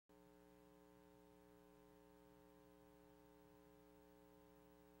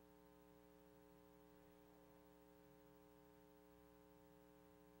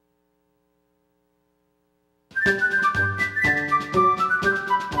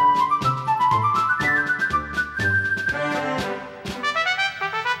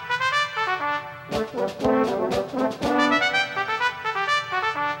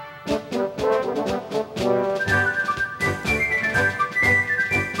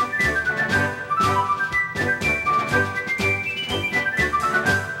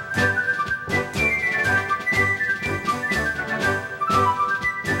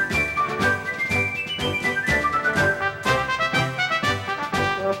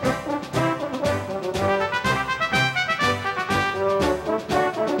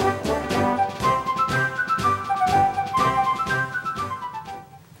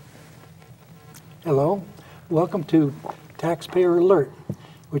Welcome to Taxpayer Alert,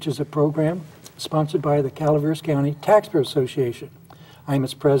 which is a program sponsored by the Calaveras County Taxpayer Association. I'm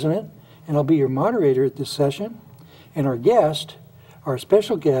its president, and I'll be your moderator at this session. And our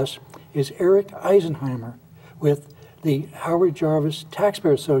special guest, is Eric Eisenhammer with the Howard Jarvis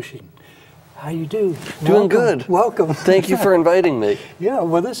Taxpayer Association. How you do? Doing good. Welcome. Thank you for inviting me. Yeah,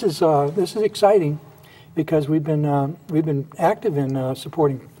 well, this is exciting because we've been active in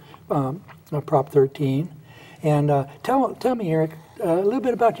supporting Prop 13. And tell me, Eric, a little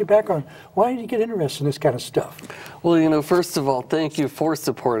bit about your background. Why did you get interested in this kind of stuff? Well, you know, first of all, thank you for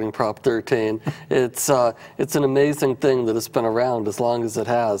supporting Prop 13. It's an amazing thing that it's been around as long as it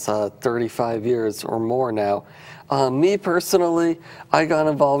has, 35 years or more now. Me personally, I got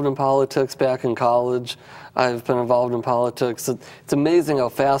involved in politics back in college. I've been involved in politics. It's amazing how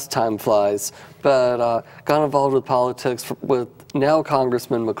fast time flies, but got involved with politics with now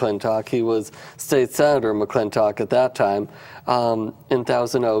Congressman McClintock. He was State Senator McClintock at that time in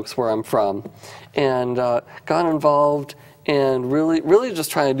Thousand Oaks, where I'm from, and got involved and really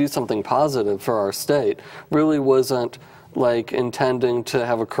just trying to do something positive for our state. Really wasn't like intending to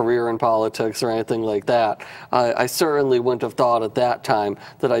have a career in politics or anything like that. I certainly wouldn't have thought at that time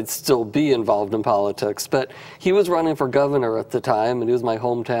that I'd still be involved in politics, but he was running for governor at the time, and he was my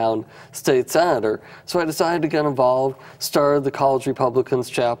hometown state senator. So I decided to get involved, started the College Republicans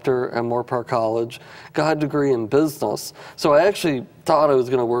chapter at Moore Park College, got a degree in business. So I actually thought I was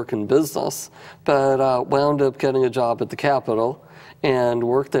going to work in business, but wound up getting a job at the Capitol and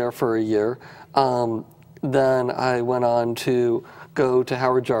worked there for a year. Then I went on to go to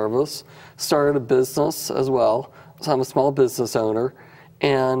Howard Jarvis, started a business as well. So I'm a small business owner.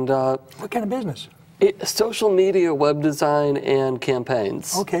 And what kind of business? Social media, web design, and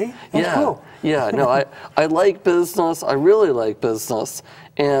campaigns. Okay, that's cool. Yeah, no, I like business. I really like business.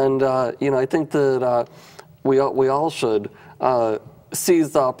 And, you know, I think that we all should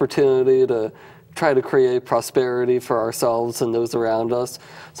seize the opportunity to try to create prosperity for ourselves and those around us.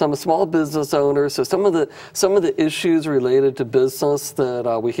 So I'm a small business owner, so some of the issues related to business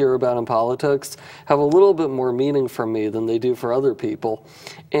that we hear about in politics have a little bit more meaning for me than they do for other people.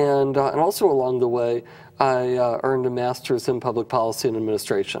 And also along the way, I earned a master's in public policy and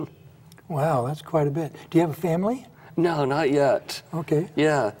administration. Wow, that's quite a bit. Do you have a family? No, not yet. Okay.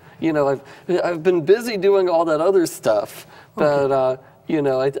 Yeah, you know, I've been busy doing all that other stuff, but okay. You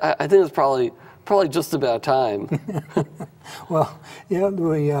know, I think it's probably just about time. Well,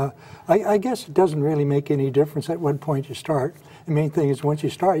 yeah, I guess it doesn't really make any difference at what point you start. The main thing is once you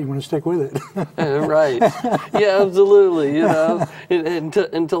start, you want to stick with it. Right. Yeah, absolutely. You know,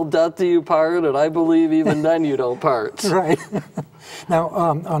 until death do you part, and I believe even then you don't part. Right. Now,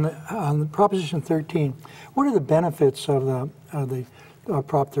 on the Proposition 13, what are the benefits of the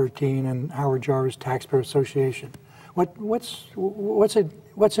Prop 13 and Howard Jarvis Taxpayer Association? What's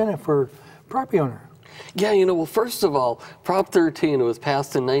in it for property owner? Yeah, you know, well, first of all, Prop 13 was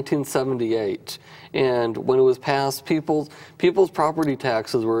passed in 1978, and when it was passed, people's property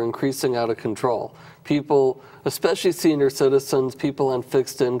taxes were increasing out of control. People, especially senior citizens, people on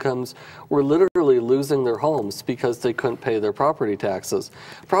fixed incomes, were literally losing their homes because they couldn't pay their property taxes.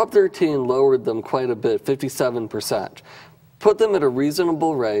 Prop 13 lowered them quite a bit, 57%. Put them at a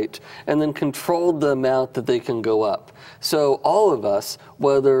reasonable rate, and then controlled the amount that they can go up. So all of us,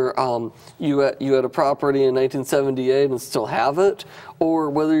 whether you had a property in 1978 and still have it,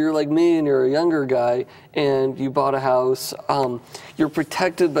 or whether you're like me and you're a younger guy and you bought a house, you're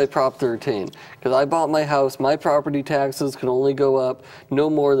protected by Prop 13. Because I bought my house, my property taxes can only go up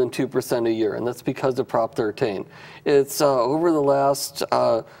no more than 2% a year, and that's because of Prop 13. It's over the last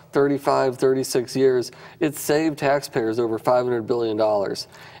 35, 36 years, it's saved taxpayers over $500 billion.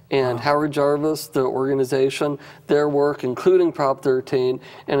 And wow. Howard Jarvis, the organization, their work, including Prop 13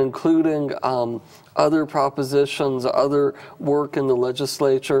 and including other propositions, other work in the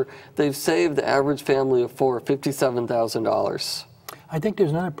legislature, they've saved the average family of four $57,000. I think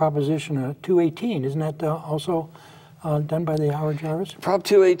there's another proposition, 218. Isn't that also done by the Howard Jarvis? Prop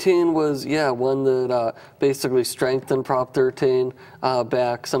 218 was, yeah, one that basically strengthened Prop 13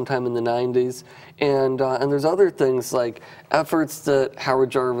 back sometime in the 90s. And there's other things like efforts that Howard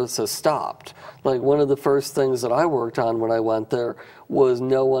Jarvis has stopped. Like one of the first things that I worked on when I went there was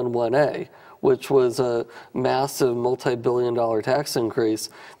No on 1A, which was a massive multi-billion-dollar tax increase.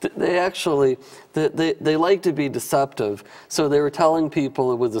 They actually, they like to be deceptive. So they were telling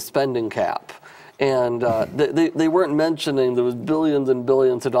people it was a spending cap. And they weren't mentioning there was billions and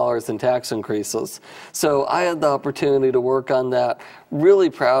billions of dollars in tax increases. So I had the opportunity to work on that.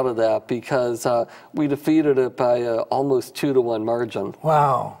 Really proud of that because we defeated it by almost 2-to-1 margin.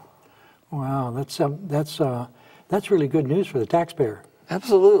 Wow. Wow, that's really good news for the taxpayer.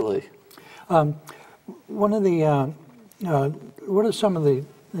 Absolutely. One of the what are some of the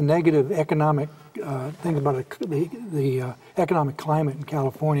negative economic things about the economic climate in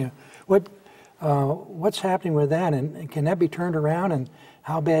California? What's happening with that, and can that be turned around, and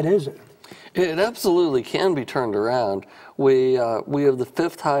how bad is it? It absolutely can be turned around. We have the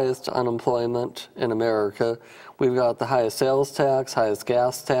 5th highest unemployment in America. We've got the highest sales tax, highest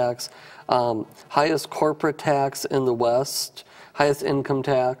gas tax, highest corporate tax in the West, highest income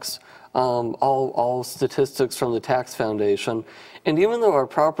tax, all statistics from the Tax Foundation. And even though our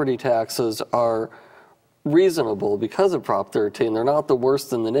property taxes are reasonable because of Prop 13, they're not the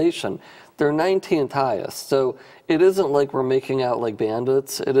worst in the nation. They're 19th highest. So it isn't like we're making out like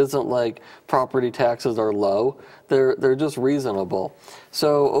bandits. It isn't like property taxes are low. They're just reasonable.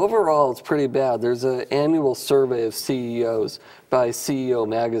 So overall, it's pretty bad. There's an annual survey of CEOs by CEO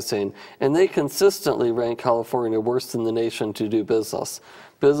Magazine, and they consistently rank California worst in the nation to do business.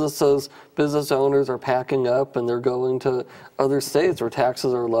 Business owners are packing up and they're going to other states where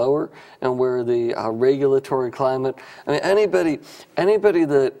taxes are lower and where the regulatory climate. I mean, anybody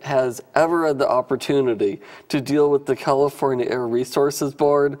that has ever had the opportunity to deal with the California Air Resources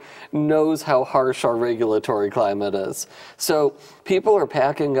Board knows how harsh our regulatory climate is. So people are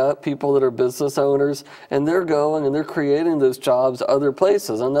packing up, people that are business owners, and they're going and they're creating those jobs other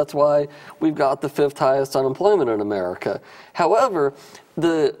places. And that's why we've got the 5th highest unemployment in America. However,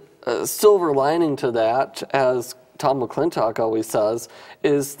 the silver lining to that, as Tom McClintock always says,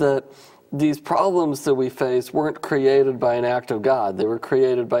 is that these problems that we face weren't created by an act of God. They were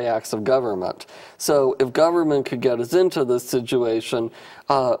created by acts of government. So if government could get us into this situation,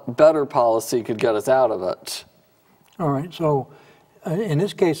 better policy could get us out of it. All right. So in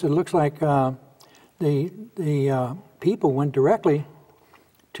this case, it looks like the people went directly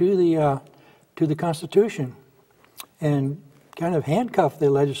to the Constitution and kind of handcuffed the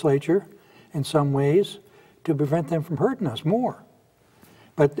legislature in some ways to prevent them from hurting us more.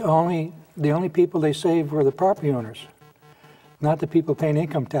 But the only people they saved were the property owners, not the people paying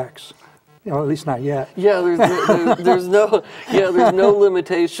income tax. You know, at least not yet. Yeah, there's no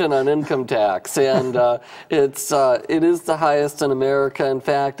limitation on income tax, and it is the highest in America. In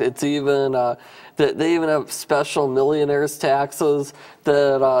fact, it's even they even have special millionaires taxes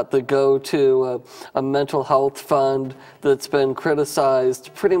that go to a mental health fund that's been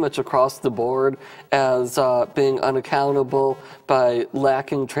criticized pretty much across the board as being unaccountable, by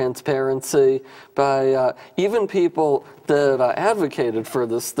lacking transparency, by even people that advocated for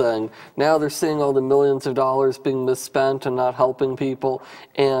this thing. Now they're seeing all the millions of dollars being misspent and not helping people,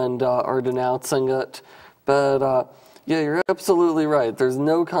 and are denouncing it. But yeah, you're absolutely right. There's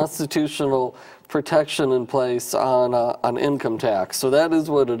no constitutional protection in place on income tax, so that is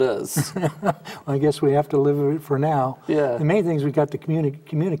what it is. Well, I guess we have to live with it for now. Yeah. The main thing is we got the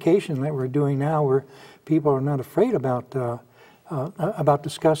communication that we're doing now, where people are not afraid about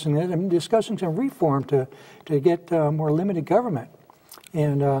discussing it and discussing some reform to get more limited government,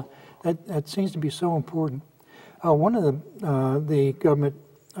 and that seems to be so important. One of the government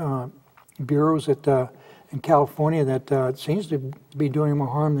bureaus in California that seems to be doing more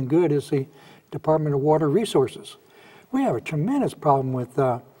harm than good is the Department of Water Resources. We have a tremendous problem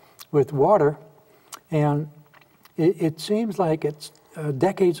with water, and it seems like it's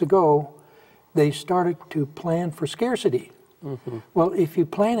decades ago they started to plan for scarcity. Mm-hmm. Well, if you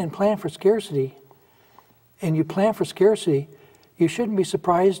plan for scarcity, and you plan for scarcity, you shouldn't be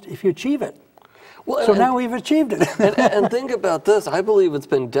surprised if you achieve it. Well, so now we've achieved it. and think about this. I believe it's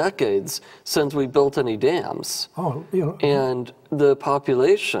been decades since we built any dams. Oh, you know. And the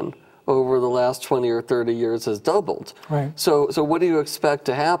population over the last 20 or 30 years has doubled. Right. So what do you expect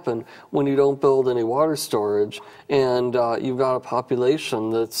to happen when you don't build any water storage and you've got a population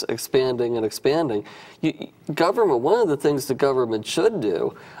that's expanding and expanding? Government, one of the things the government should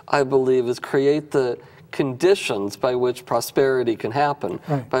do, I believe, is create the conditions by which prosperity can happen,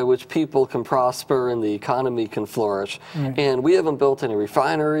 right, by which people can prosper and the economy can flourish. Right. And we haven't built any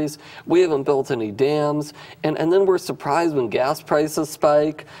refineries, we haven't built any dams, and then we're surprised when gas prices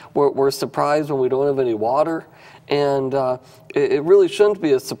spike, we're surprised when we don't have any water, and it really shouldn't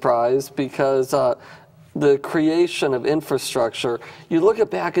be a surprise, because the creation of infrastructure, you look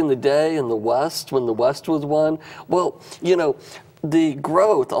at back in the day in the West, when the West was one, well, you know, the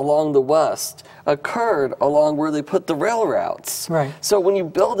growth along the West occurred along where they put the rail routes. Right. So when you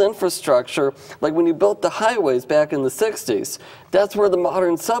build infrastructure, like when you built the highways back in the 60s, That's where the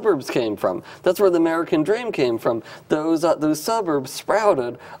modern suburbs came from. That's where the American dream came from. Those suburbs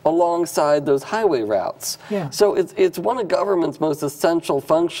sprouted alongside those highway routes. Yeah. So it's one of government's most essential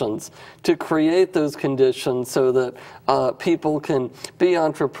functions to create those conditions so that people can be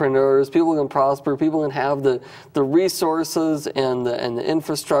entrepreneurs, people can prosper, people can have the resources and the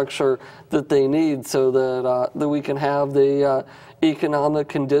infrastructure that they need so that we can have the economic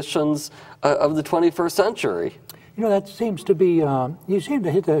conditions of the 21st century. You know, that seems to be, you seem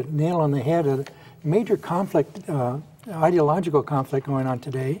to hit the nail on the head of the major conflict, ideological conflict going on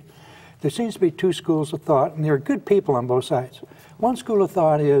today. There seems to be two schools of thought, and there are good people on both sides. One school of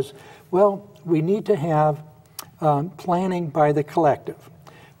thought is, well, we need to have planning by the collective.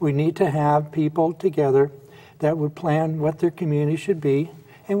 We need to have people together that would plan what their community should be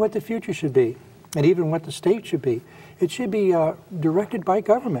and what the future should be, and even what the state should be. It should be directed by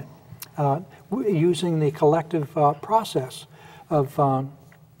government, using the collective process of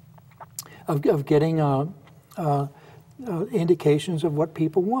getting indications of what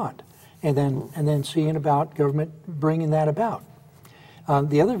people want, and then seeing about government bringing that about.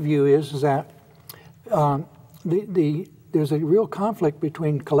 The other view is that there's a real conflict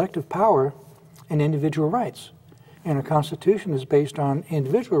between collective power and individual rights, and our Constitution is based on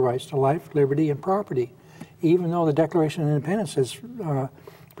individual rights to life, liberty, and property. Even though the Declaration of Independence says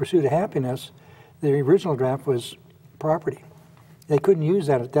pursuit of happiness, the original draft was property. They couldn't use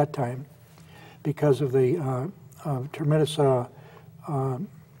that at that time because of the tremendous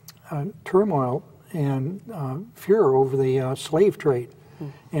turmoil and furor over the slave trade.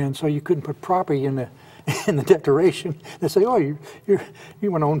 And so you couldn't put property in the Declaration. They say, oh, you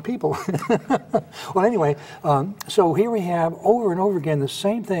want to own people. Well, anyway, so here we have over and over again the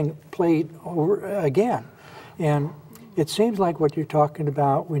same thing played over again. And it seems like what you're talking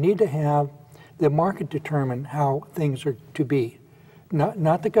about, we need to have the market determine how things are to be,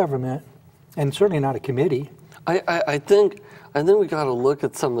 not the government, and certainly not a committee. I think we got to look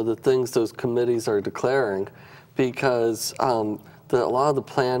at some of the things those committees are declaring, because a lot of the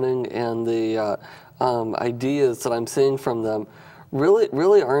planning and the ideas that I'm seeing from them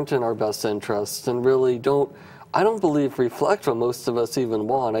really aren't in our best interest, and really I don't believe reflect what most of us even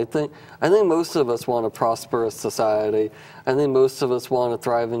want. I think most of us want a prosperous society. I think most of us want a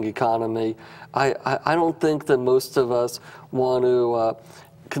thriving economy. I don't think that most of us want to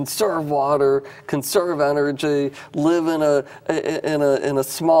conserve water, conserve energy, live in a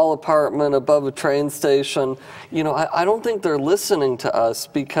small apartment above a train station. You know, I don't think they're listening to us,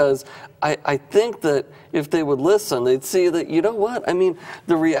 because I think that if they would listen, they'd see that, you know what, I mean,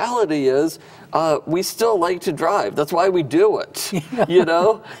 the reality is we still like to drive. That's why we do it. You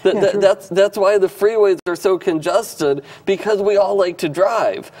know, that's why the freeways are so congested, because we all like to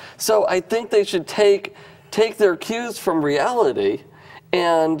drive. So I think they should take their cues from reality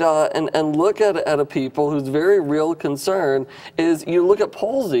and look at a people whose very real concern is, you look at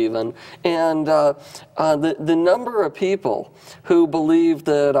polls even, and the number of people who believe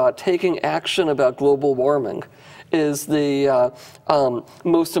that taking action about global warming is the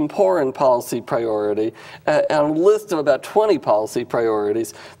most important policy priority, on a list of about 20 policy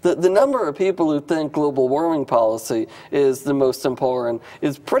priorities. The number of people who think global warming policy is the most important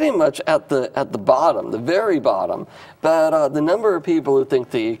is pretty much at the bottom, the very bottom. But the number of people who think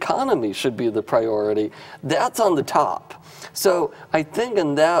the economy should be the priority, that's on the top. So I think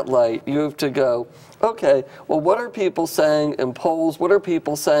in that light, you have to go, okay, well, what are people saying in polls? What are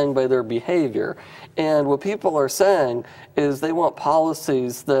people saying by their behavior? And what people are saying is they want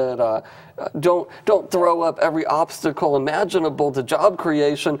policies that don't throw up every obstacle imaginable to job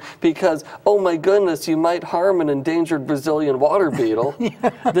creation, because, oh my goodness, you might harm an endangered Brazilian water beetle.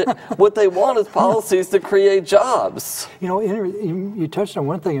 What they want is policies to create jobs. You know, you touched on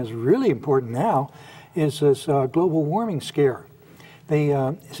one thing that's really important now, is this global warming scare.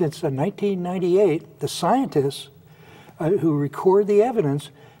 Since 1998, the scientists who record the evidence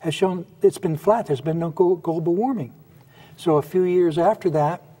has shown it's been flat. There's been no global warming. So a few years after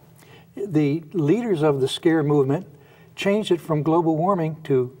that, the leaders of the scare movement changed it from global warming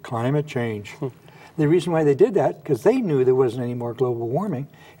to climate change. The reason why they did that, because they knew there wasn't any more global warming,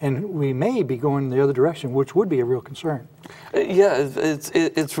 and we may be going the other direction, which would be a real concern. Yeah,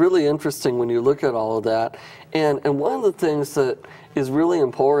 it's really interesting when you look at all of that. And one of the things that is really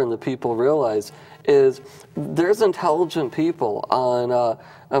important that people realize is there's intelligent people on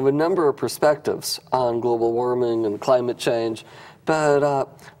of a number of perspectives on global warming and climate change, But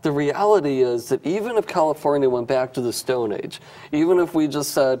the reality is that even if California went back to the Stone Age, even if we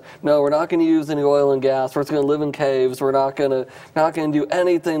just said, no, we're not going to use any oil and gas, we're just going to live in caves, we're not going to do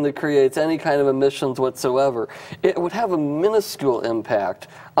anything that creates any kind of emissions whatsoever, it would have a minuscule impact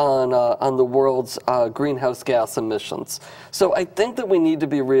on the world's greenhouse gas emissions. So I think that we need to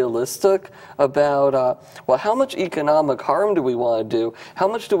be realistic about, well, how much economic harm do we want to do? How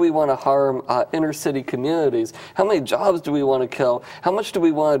much do we want to harm inner city communities? How many jobs do we want to kill? How much do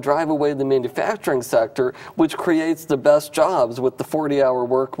we want to drive away the manufacturing sector, which creates the best jobs with the 40-hour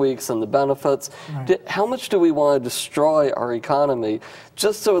work weeks and the benefits? Right. How much do we want to destroy our economy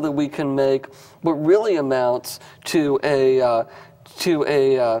just so that we can make what really amounts to a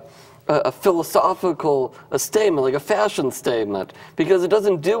philosophical statement, like a fashion statement, because it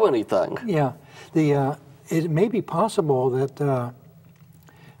doesn't do anything. Yeah, it may be possible that that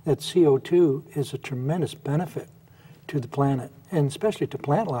CO2 is a tremendous benefit to the planet, and especially to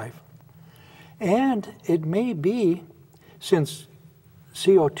plant life. And it may be, since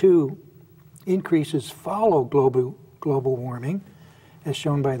CO2 increases follow global warming, as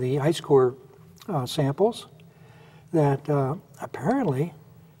shown by the ice core samples, that apparently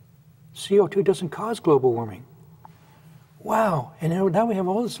CO2 doesn't cause global warming. Wow, and now we have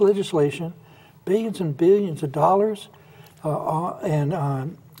all this legislation, billions and billions of dollars, and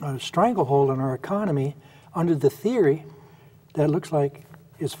a stranglehold on our economy under the theory that looks like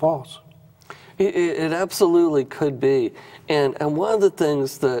is false. It absolutely could be. And one of the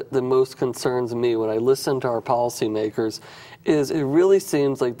things that most concerns me when I listen to our policymakers is it really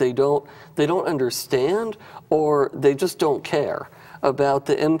seems like they don't understand, or they just don't care about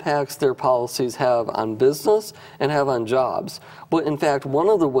the impacts their policies have on business and have on jobs. But in fact, one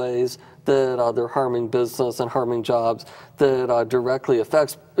of the ways that they're harming business and harming jobs that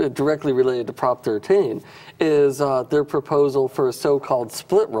directly related to Prop 13 is their proposal for a so-called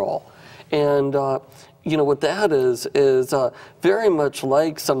split roll. And you know, what that is very much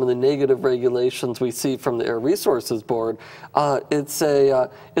like some of the negative regulations we see from the Air Resources Board. It's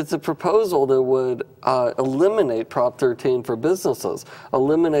a proposal that would eliminate Prop 13 for businesses,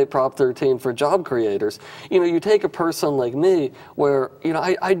 eliminate Prop 13 for job creators. You know, you take a person like me where, you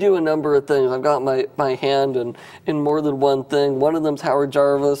know, I do a number of things. I've got my hand in more than one thing. One of them's Howard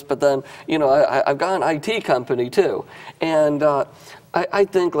Jarvis, but then, you know, I've got an IT company too. And I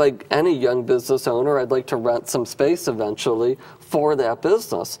think, like any young business owner, I'd like to rent some space eventually for that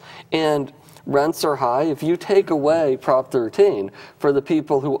business. And rents are high. If you take away Prop 13 for the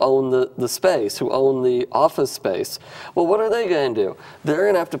people who own the space, who own the office space, well, what are they going to do? They're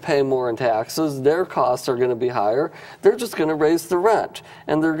going to have to pay more in taxes. Their costs are going to be higher. They're just going to raise the rent.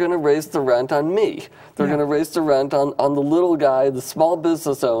 And they're going to raise the rent on me. They're going to raise the rent on the little guy, the small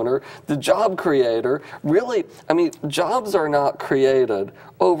business owner, the job creator. Really, I mean, jobs are not created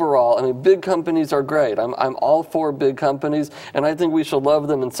overall. I mean, big companies are great. I'm all for big companies, and I think we should love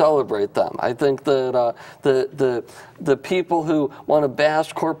them and celebrate them. I think that the people who want to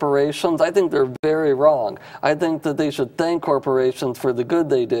bash corporations, I think they're very wrong. I think that they should thank corporations for the good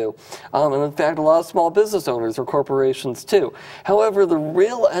they do. And in fact, a lot of small business owners are corporations too. However, the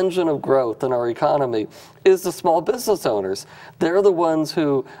real engine of growth in our economy is the small business owners. They're the ones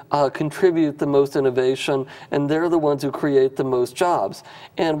who contribute the most innovation, and they're the ones who create the most jobs.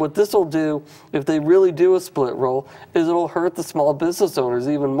 And what this will do, if they really do a split roll, is it'll hurt the small business owners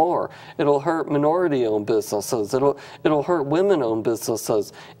even more. It'll hurt minority-owned businesses. It'll hurt women-owned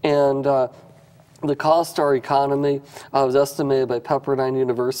businesses. And the cost to our economy was estimated by Pepperdine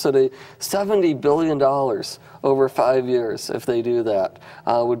University, $70 billion over 5 years if they do that,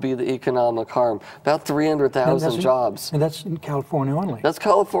 would be the economic harm. About 300,000 jobs. And that's in California only. That's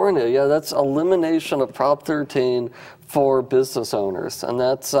California, yeah. That's elimination of Prop 13 for business owners, and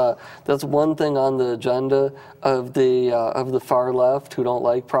that's one thing on the agenda of the far left who don't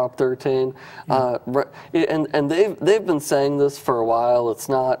like Prop 13. And they've been saying this for a while. It's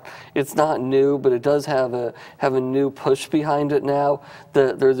not new, but it does have a new push behind it now.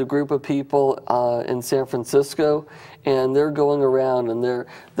 There's a group of people in San Francisco, and they're going around and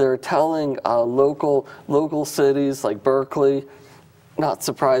they're telling local cities like Berkeley, not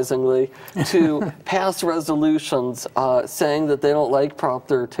surprisingly, to pass resolutions saying that they don't like Prop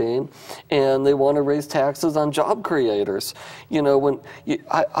 13 and they want to raise taxes on job creators. You know,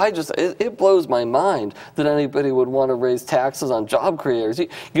 it blows my mind that anybody would want to raise taxes on job creators.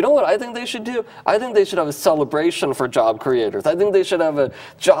 You know what I think they should do? I think they should have a celebration for job creators. I think they should have a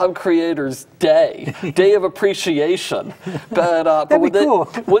Job Creators Day, Day of Appreciation. But would be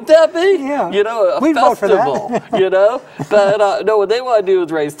cool. Would that be? Yeah. You know, a We'd festival. vote for that. You know, but no, what they they want to do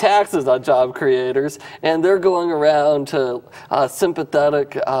is raise taxes on job creators, and they're going around to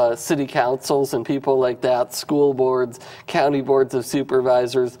sympathetic city councils and people like that, school boards, county boards of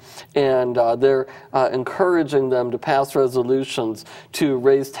supervisors, and they're encouraging them to pass resolutions to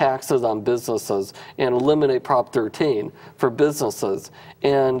raise taxes on businesses and eliminate Prop 13 for businesses.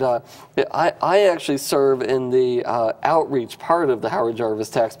 And I actually serve in the outreach part of the Howard Jarvis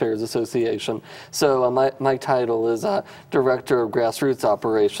Taxpayers Association. So my title is Director of Grassroots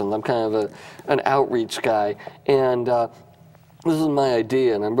Operations. I'm kind of an outreach guy. And this is my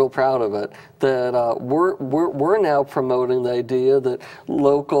idea, and I'm real proud of it, that we're now promoting the idea that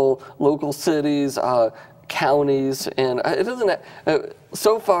local cities, counties, and it doesn't.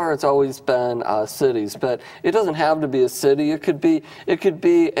 So far, it's always been cities, but it doesn't have to be a city. It could be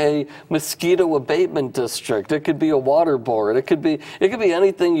a mosquito abatement district. It could be a water board. It could be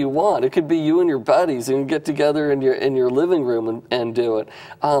anything you want. It could be you and your buddies and get together in your living room and do it.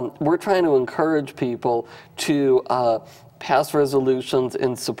 We're trying to encourage people to pass resolutions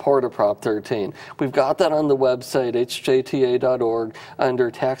in support of Prop 13. We've got that on the website, hjta.org,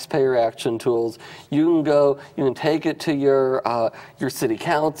 under Taxpayer Action Tools. You can go, you can take it to your city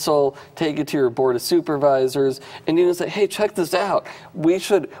council, take it to your board of supervisors, and you can say, hey, check this out. We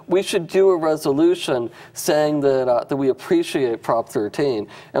should do a resolution saying that we appreciate Prop 13,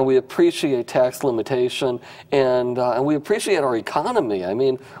 and we appreciate tax limitation, and we appreciate our economy. I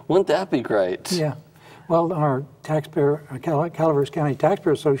mean, wouldn't that be great? Yeah. Well, our Calaveras County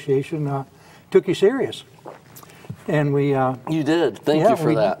Taxpayer Association took you serious, and we you did. Thank you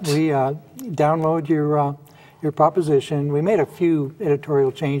for that. We download your proposition. We made a few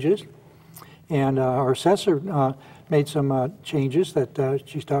editorial changes, and our assessor made some changes that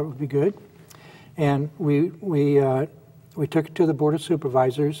she thought would be good, and we took it to the Board of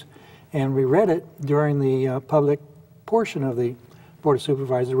Supervisors, and we read it during the public portion of the Board of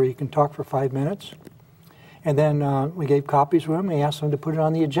Supervisors, where you can talk for 5 minutes. And then we gave copies to them. We asked them to put it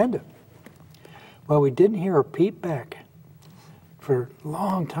on the agenda. Well, we didn't hear a peep back for a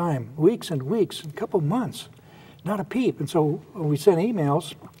long time, weeks and weeks, a couple months, not a peep. And so we sent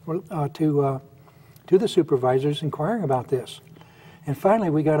emails to the supervisors inquiring about this. And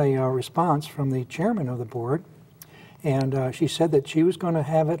finally, we got a response from the chairman of the board, and she said that she was going to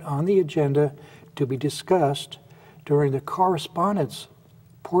have it on the agenda to be discussed during the correspondence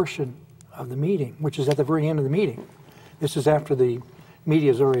portion of the meeting, which is at the very end of the meeting. This is after the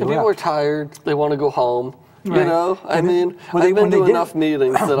media's already left. People are tired. They want to go home. Right. You know, I mean, I've been to enough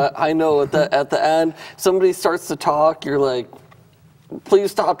meetings that I know at the end, somebody starts to talk, you're like,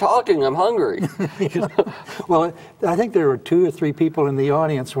 please stop talking, I'm hungry. You know? Well, I think there were 2 or 3 people in the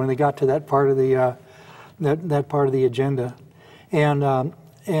audience when they got to that part of the that part of the agenda, and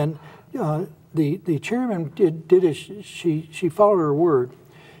the chairman did as she followed her word.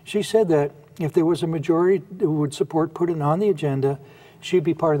 She said that if there was a majority who would support putting it on the agenda, she'd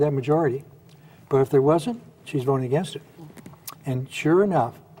be part of that majority. But if there wasn't, she's voting against it. And sure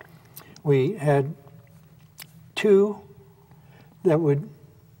enough, we had 2 that would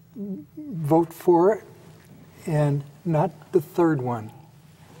vote for it, and not the 3rd one.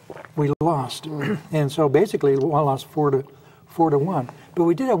 We lost. And so basically, we lost 4 to 1. But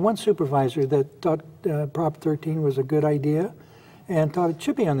we did have 1 supervisor that thought Prop 13 was a good idea and thought it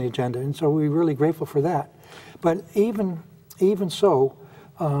should be on the agenda, and so we're really grateful for that. But even so,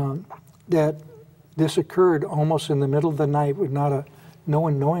 that this occurred almost in the middle of the night with no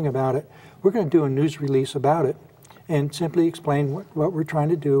one knowing about it. We're going to do a news release about it and simply explain what we're trying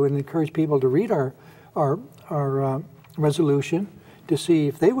to do and encourage people to read our resolution to see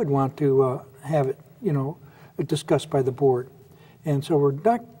if they would want to have it, discussed by the board. And so we're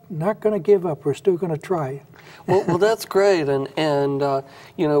not going to give up. We're still going to try. Well, that's great, and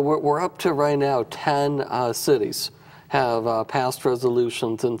we're up to right now 10 cities have passed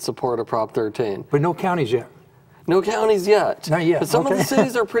resolutions in support of Prop 13. But no counties yet. No counties yet. Not yet. But some okay. of the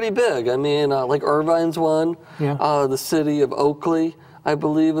cities are pretty big. I mean, like Irvine's one. Yeah. The city of Oakley, I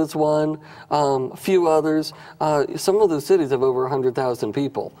believe, is one. A few others. Some of those cities have over 100,000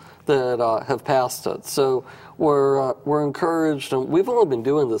 people that have passed it. So we're encouraged, and we've only been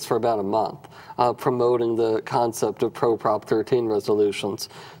doing this for about a month, promoting the concept of Prop 13 resolutions.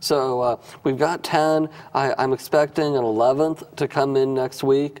 So we've got 10. I'm expecting an 11th to come in next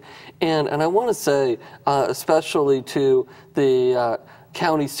week. And I want to say, especially to the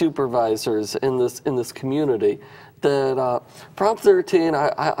county supervisors in this community, that Prop 13,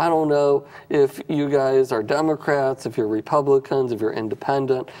 I don't know if you guys are Democrats, if you're Republicans, if you're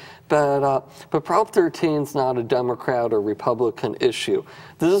independent, but Prop 13 is not a Democrat or Republican issue.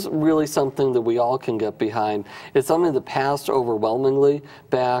 This is really something that we all can get behind. It's something that passed overwhelmingly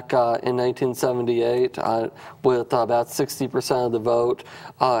back in 1978 with about 60% of the vote.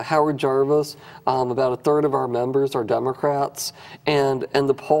 Howard Jarvis, about a third of our members are Democrats, and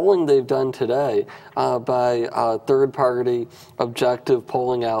the polling they've done today by third-party objective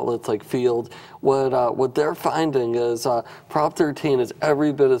polling outlets like Field, what they're finding is Prop 13 is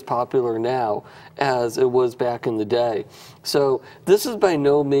every bit as popular now as it was back in the day. So this is by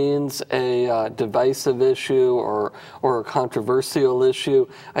no means a divisive issue or a controversial issue.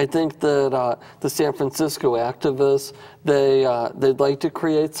 I think that the San Francisco activists, they'd like to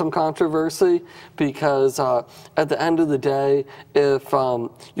create some controversy because at the end of the day, if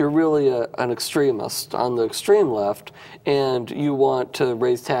you're really an extremist on the extreme left and you want to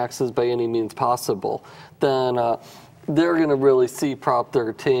raise taxes by any means possible, then they're going to really see Prop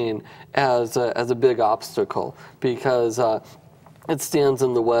 13 as a big obstacle because it stands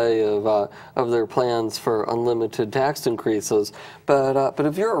in the way of their plans for unlimited tax increases. But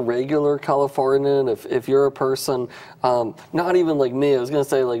if you're a regular Californian, if you're a person, not even like me, I was going to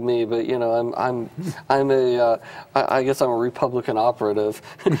say like me, but you know, I guess I'm a Republican operative,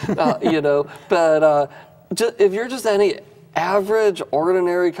 you know. But if you're just any average,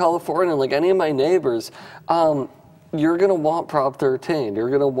 ordinary Californian, like any of my neighbors, you're going to want Prop 13. You're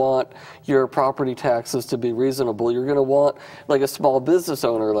going to want your property taxes to be reasonable. You're going to want, like a small business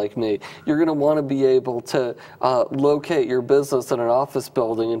owner like me, you're going to want to be able to locate your business in an office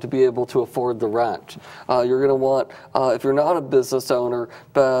building and to be able to afford the rent. You're going to want, if you're not a business owner,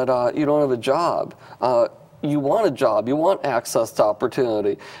 but you don't have a job, you want a job, you want access to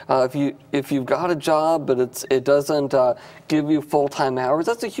opportunity. If you've got a job but it doesn't give you full-time hours,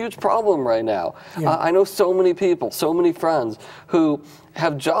 that's a huge problem right now. Yeah. I know so many people, so many friends who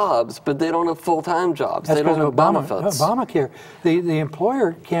have jobs but they don't have full-time jobs. That's they don't have benefits. Obamacare, the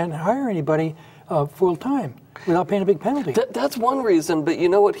employer can't hire anybody full-time without paying a big penalty. That's one reason, but you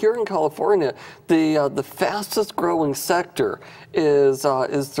know what? Here in California, the fastest growing sector is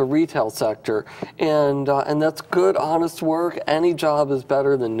the retail sector, and that's good, honest work. Any job is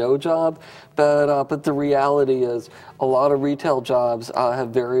better than no job, but the reality is a lot of retail jobs have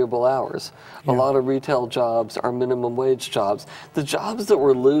variable hours. Yeah. A lot of retail jobs are minimum wage jobs. The jobs that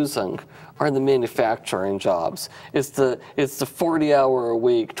we're losing are the manufacturing jobs. It's the 40-hour a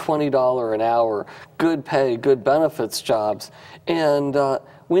week, $20 an hour, good pay, good benefits jobs. And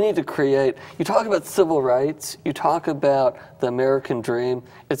we need to create, you talk about civil rights, you talk about the American dream,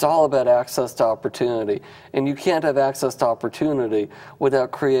 it's all about access to opportunity. And you can't have access to opportunity without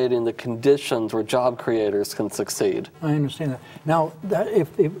creating the conditions where job creators can succeed. I understand that. Now,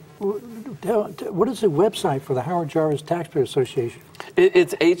 what is the website for the Howard Jarvis Taxpayer Association?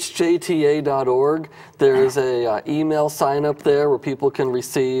 It's HJTA.org. There's a email sign up there where people can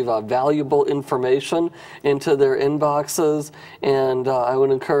receive valuable information into their inboxes, and I would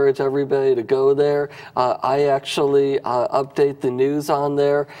encourage everybody to go there. I actually update the news on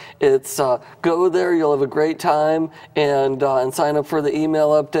there. It's go there, you'll have a great time, and sign up for the email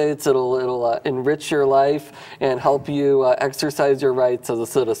updates. It'll enrich your life and help you exercise your rights as a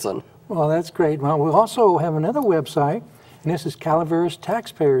citizen. Well, that's great. Well, we also have another website, and this is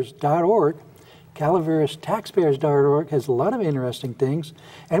CalaverasTaxpayers.org. CalaverasTaxpayers.org has a lot of interesting things,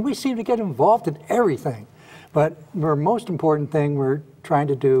 and we seem to get involved in everything. But the most important thing we're trying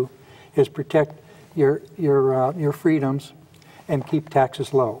to do is protect your freedoms and keep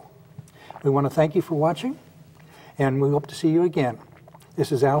taxes low. We want to thank you for watching, and we hope to see you again.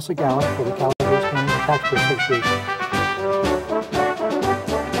 This is Al Segalla for the Calaveras County Taxpayer Association.